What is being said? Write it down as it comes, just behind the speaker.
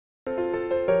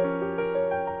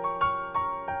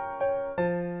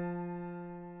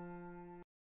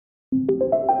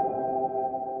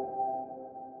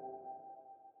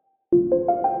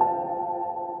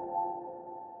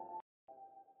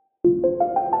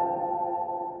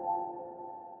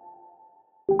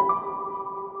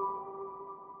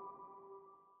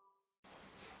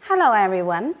Hello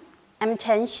everyone, I'm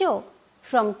Chen Xiu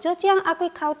from Zhejiang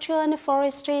Agriculture and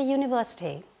Forestry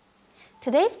University.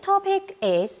 Today's topic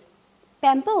is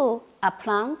bamboo, a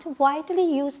plant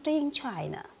widely used in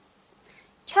China.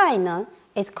 China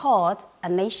is called a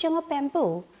nation of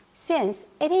bamboo since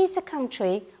it is a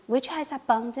country which has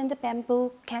abundant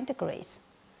bamboo categories.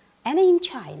 And in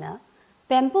China,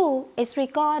 bamboo is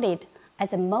regarded as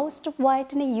the most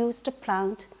widely used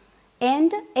plant,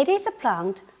 and it is a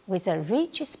plant with a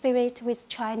rich spirit with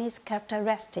Chinese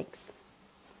characteristics.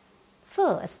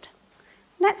 First,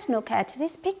 let's look at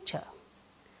this picture.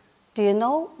 Do you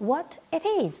know what it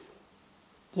is?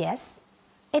 Yes,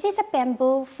 it is a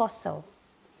bamboo fossil.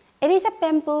 It is a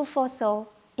bamboo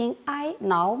fossil in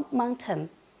Ainao Mountain,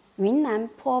 Yunnan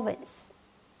Province,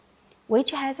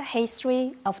 which has a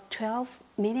history of 12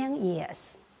 million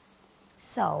years.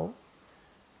 So,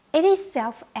 it is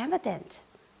self-evident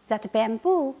that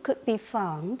bamboo could be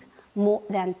found more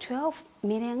than 12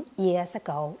 million years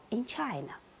ago in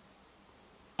China.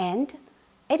 And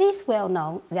it is well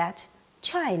known that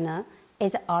China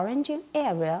is the origin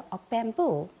area of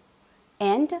bamboo,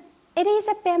 and it is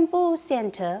a bamboo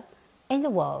center in the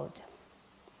world.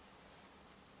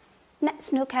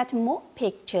 Let's look at more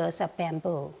pictures of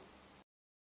bamboo.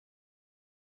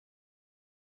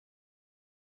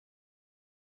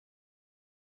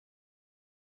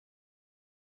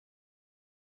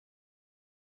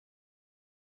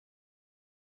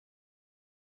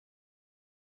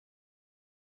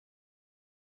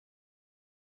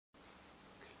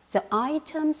 The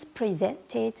items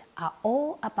presented are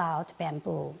all about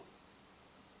bamboo.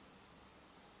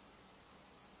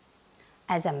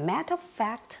 As a matter of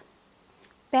fact,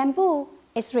 bamboo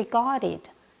is regarded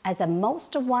as the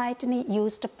most widely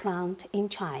used plant in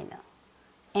China,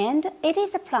 and it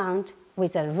is a plant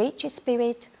with a rich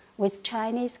spirit with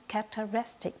Chinese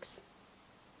characteristics.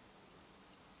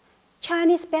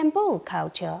 Chinese bamboo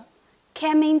culture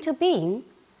came into being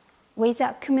with the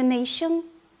accumulation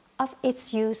of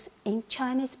its use in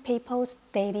Chinese people's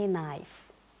daily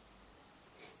life.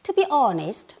 To be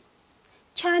honest,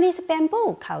 Chinese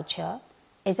bamboo culture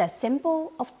is a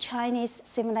symbol of Chinese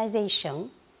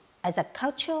civilization as a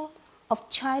culture of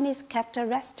Chinese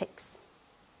characteristics.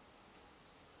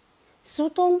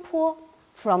 Su Dongpo,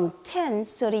 from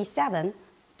 1037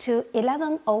 to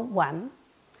 1101,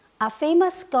 a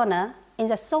famous scholar in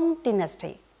the Song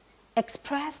dynasty,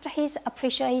 expressed his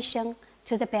appreciation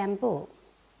to the bamboo.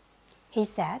 He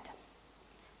said,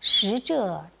 食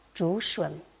者竹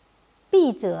笋，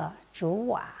敝者竹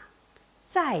瓦，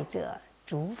载者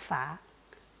竹筏，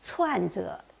窜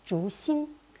者竹薪，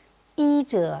衣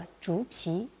者竹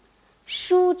皮，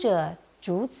书者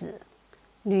竹子，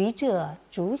履者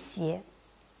竹鞋，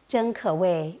真可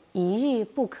谓一日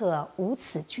不可无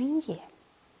此君也.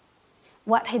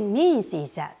 What it means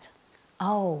is that,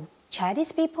 oh,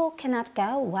 Chinese people cannot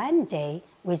go one day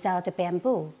without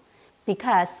bamboo,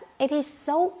 because it is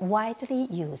so widely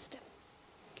used.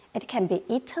 It can be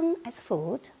eaten as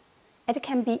food. It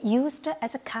can be used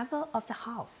as a cover of the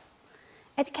house.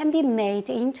 It can be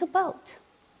made into boat.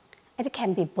 It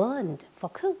can be burned for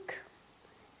cook.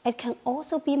 It can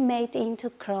also be made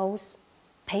into clothes,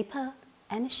 paper,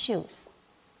 and shoes.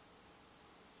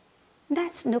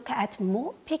 Let's look at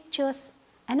more pictures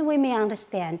and we may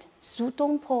understand Su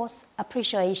Dongpo's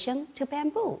appreciation to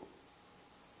bamboo.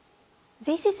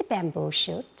 This is a bamboo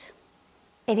shoot.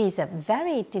 It is a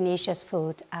very delicious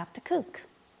food after cook.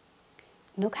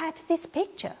 Look at this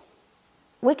picture.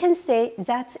 We can say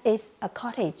that is a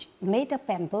cottage made of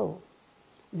bamboo.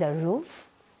 The roof,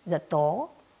 the door,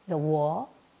 the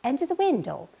wall, and the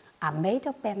window are made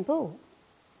of bamboo.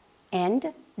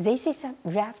 And this is a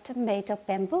raft made of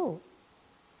bamboo.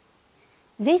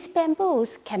 These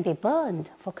bamboos can be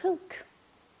burned for cook.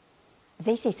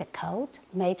 This is a coat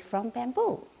made from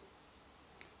bamboo.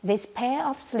 This pair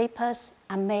of slippers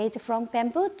are made from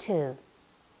bamboo too.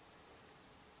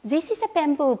 This is a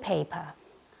bamboo paper.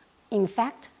 In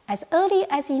fact, as early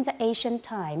as in the ancient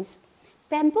times,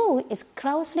 bamboo is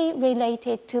closely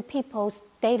related to people's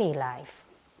daily life.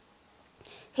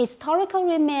 Historical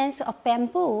remains of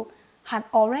bamboo have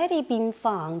already been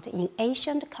found in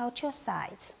ancient culture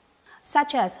sites,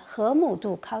 such as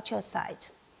Hemudu culture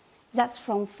site, that's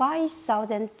from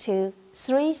 5000 to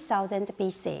 3000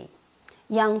 BC.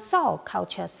 Yangzhou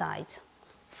culture site,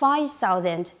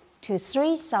 5000 to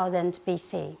 3000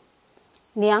 BC.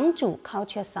 Liangzhu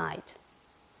culture site,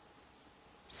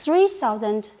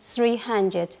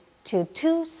 3300 to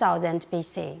 2000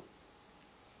 BC.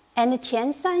 And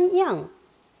Qiansanyang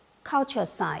culture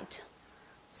site,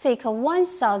 circa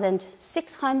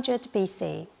 1600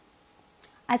 BC.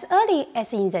 As early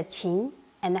as in the Qin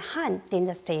and Han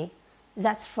Dynasty,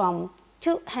 that's from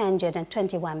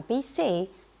 221 BC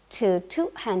to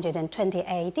 220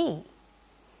 AD.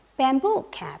 Bamboo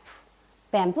cap,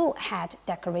 bamboo hat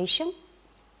decoration,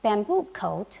 bamboo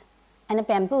coat, and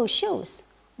bamboo shoes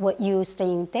were used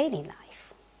in daily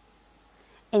life.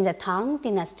 In the Tang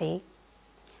Dynasty,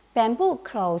 bamboo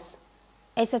clothes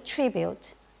is a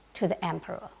tribute to the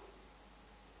emperor.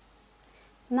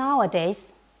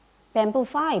 Nowadays, bamboo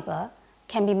fiber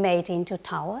can be made into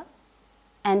towel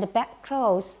and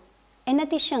bedclothes in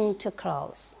addition to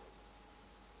clothes.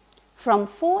 From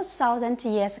 4,000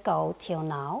 years ago till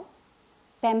now,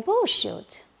 bamboo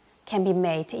shoot can be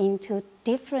made into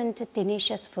different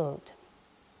delicious food,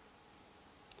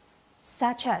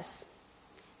 such as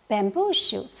bamboo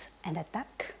shoots and a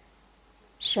duck,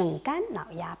 笋干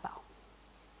老鸭煲,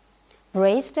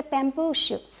 braised bamboo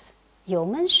shoots, 油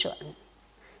焖笋,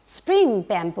 spring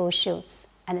bamboo shoots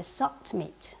and salt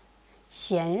meat,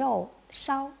 咸肉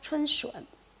烧春笋,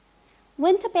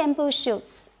 winter bamboo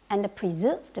shoots and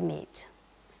preserved meat,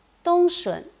 冬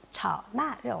笋炒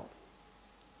腊肉.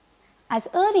 As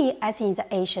early as in the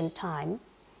ancient time,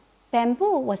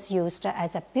 bamboo was used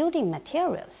as a building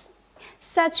materials.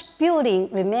 Such building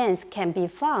remains can be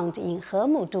found in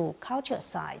Hemudu culture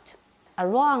site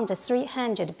around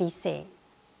 300 BC.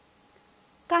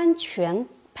 Ganquan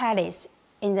Palace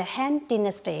in the Han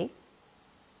Dynasty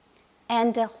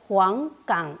and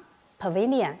Huanggang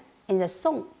Pavilion in the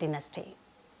Song Dynasty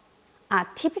are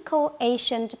typical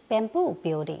ancient bamboo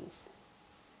buildings.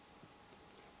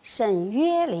 Shen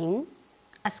Yueling,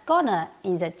 a scholar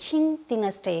in the Qing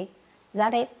Dynasty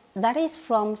that is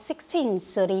from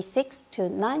 1636 to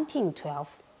 1912,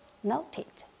 noted,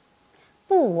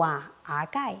 不瓦而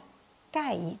盖，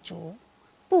盖以竹；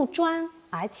不砖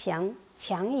而墙，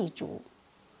墙以竹；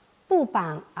不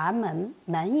板而门，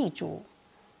门以竹。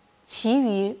其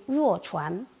余若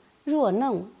船，若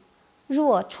弄，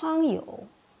若窗牖，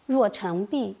若城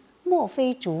壁，莫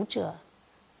非竹者，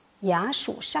衙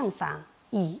署上房，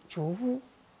以竹屋。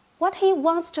What he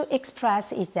wants to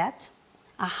express is that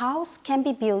a house can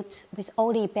be built with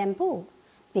only bamboo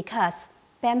because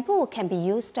bamboo can be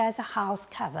used as a house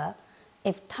cover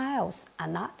if tiles are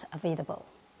not available.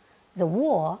 The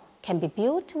wall can be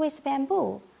built with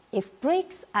bamboo if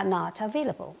bricks are not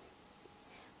available.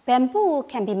 Bamboo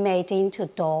can be made into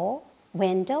door,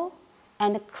 window,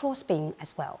 and crossbeam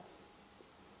as well.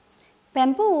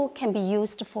 Bamboo can be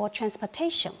used for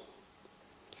transportation.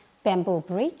 Bamboo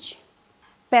bridge,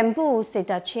 bamboo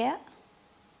cedar chair,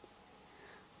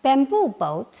 bamboo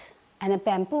boat, and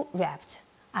bamboo raft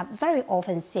are very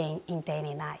often seen in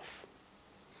daily life.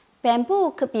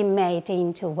 Bamboo could be made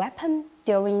into weapon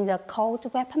during the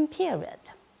cold weapon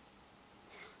period.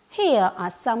 Here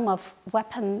are some of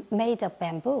weapons made of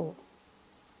bamboo.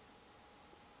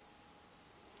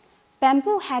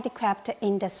 Bamboo handicraft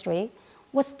industry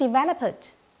was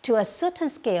developed to a certain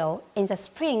scale in the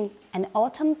spring and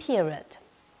autumn period.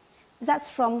 That's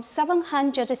from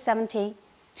 770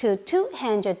 to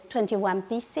 221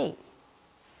 BC.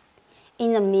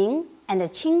 In the Ming and the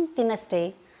Qing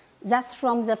dynasty, that's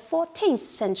from the 14th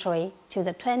century to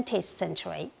the 20th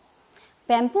century,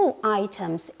 bamboo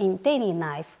items in daily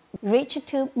life reached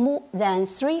to more than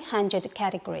 300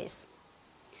 categories.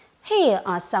 Here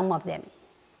are some of them.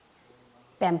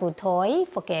 Bamboo toy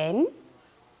for game,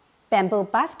 bamboo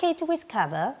basket with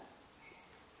cover,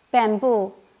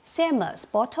 bamboo thermos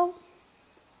bottle,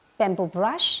 bamboo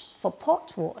brush for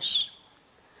pot wash,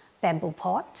 bamboo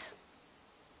pot,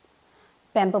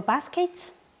 bamboo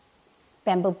basket,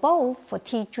 bamboo bowl for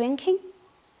tea drinking,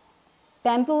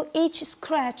 bamboo itch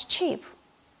scratch chip,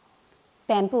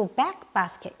 bamboo bag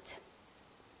basket,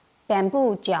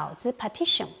 bamboo 饺子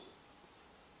partition,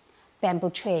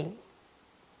 bamboo tray.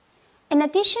 In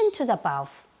addition to the above,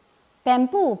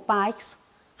 bamboo bikes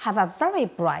have a very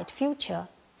bright future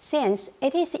since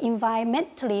it is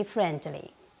environmentally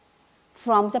friendly.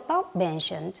 From the above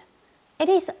mentioned, it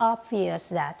is obvious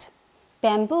that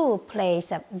bamboo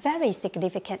plays a very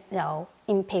significant role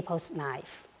in people's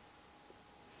life.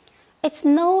 It's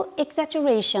no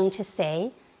exaggeration to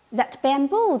say that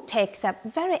bamboo takes a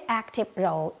very active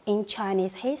role in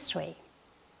Chinese history.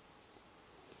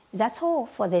 That's all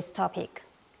for this topic.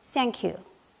 Thank you.